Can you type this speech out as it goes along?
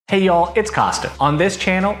Hey y'all, it's Kosta. On this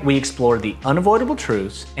channel, we explore the unavoidable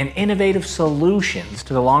truths and innovative solutions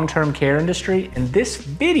to the long-term care industry. In this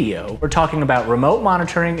video, we're talking about remote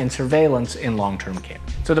monitoring and surveillance in long-term care.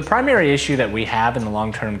 So the primary issue that we have in the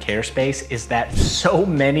long-term care space is that so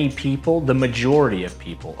many people, the majority of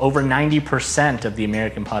people, over 90% of the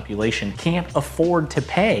American population can't afford to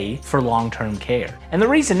pay for long-term care. And the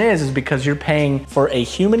reason is because you're paying for a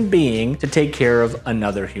human being to take care of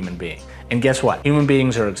another human being. And guess what? Human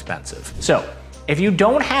beings are expensive. So if you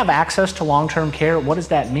don't have access to long-term care, what does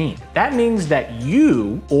that mean? That means that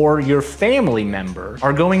you or your family member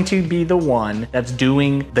are going to be the one that's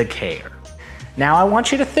doing the care. Now, I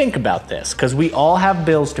want you to think about this because we all have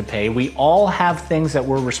bills to pay. We all have things that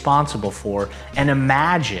we're responsible for. And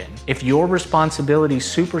imagine if your responsibility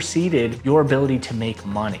superseded your ability to make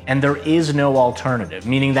money. And there is no alternative,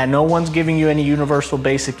 meaning that no one's giving you any universal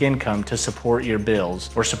basic income to support your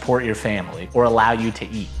bills or support your family or allow you to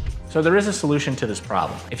eat. So there is a solution to this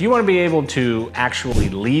problem. If you want to be able to actually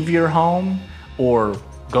leave your home or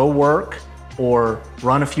go work or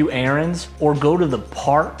run a few errands or go to the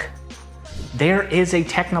park, there is a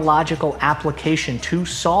technological application to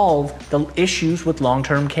solve the issues with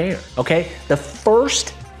long-term care, okay? The first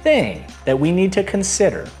thing that we need to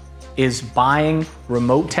consider is buying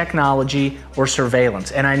remote technology or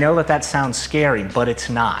surveillance. And I know that that sounds scary, but it's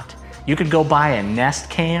not. You could go buy a Nest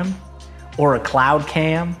Cam or a Cloud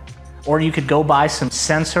Cam, or you could go buy some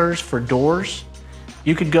sensors for doors.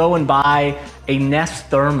 You could go and buy a Nest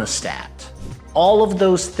thermostat. All of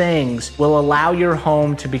those things will allow your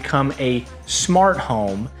home to become a smart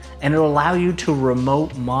home, and it'll allow you to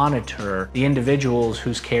remote monitor the individuals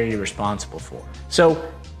whose care you're responsible for. So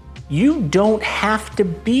you don't have to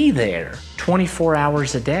be there 24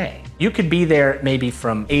 hours a day. You could be there maybe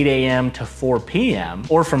from 8 a.m. to 4 p.m.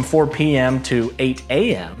 or from 4 p.m. to 8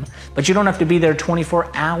 a.m., but you don't have to be there 24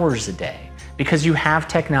 hours a day because you have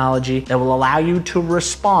technology that will allow you to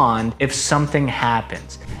respond if something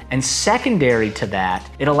happens. And secondary to that,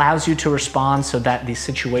 it allows you to respond so that the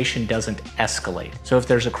situation doesn't escalate. So if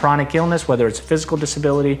there's a chronic illness, whether it's a physical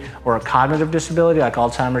disability or a cognitive disability like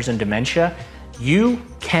Alzheimer's and dementia, you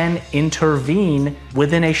can intervene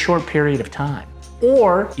within a short period of time.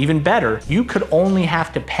 Or even better, you could only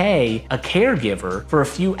have to pay a caregiver for a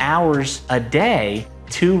few hours a day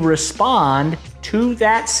to respond to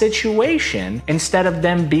that situation instead of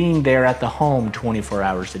them being there at the home 24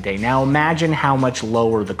 hours a day. Now imagine how much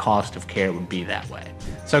lower the cost of care would be that way.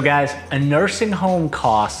 So guys, a nursing home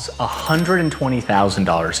costs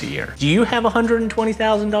 $120,000 a year. Do you have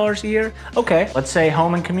 $120,000 a year? Okay, let's say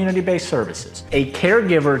home and community-based services. A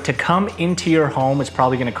caregiver to come into your home is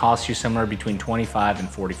probably gonna cost you somewhere between $25,000 and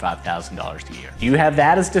 $45,000 a year. Do you have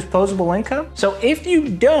that as disposable income? So if you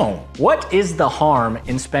don't, what is the harm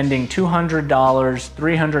in spending $200,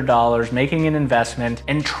 $300, making an investment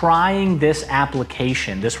and trying this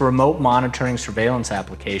application, this remote monitoring surveillance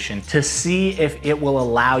application, to see if it will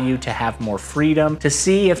allow you to have more freedom, to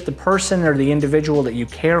see if the person or the individual that you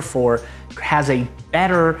care for has a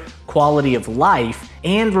better quality of life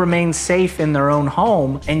and remain safe in their own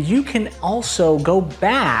home. And you can also go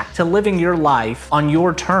back to living your life on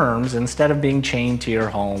your terms instead of being chained to your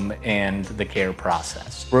home and the care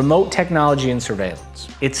process. Remote technology and surveillance.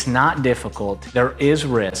 It's not difficult. There is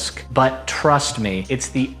risk, but trust me, it's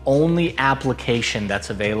the only application that's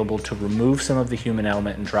available to remove some of the human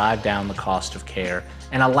element and drive down the cost of care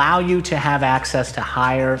and allow you to have access to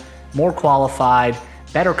higher, more qualified,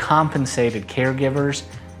 better compensated caregivers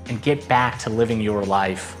and get back to living your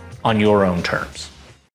life on your own terms.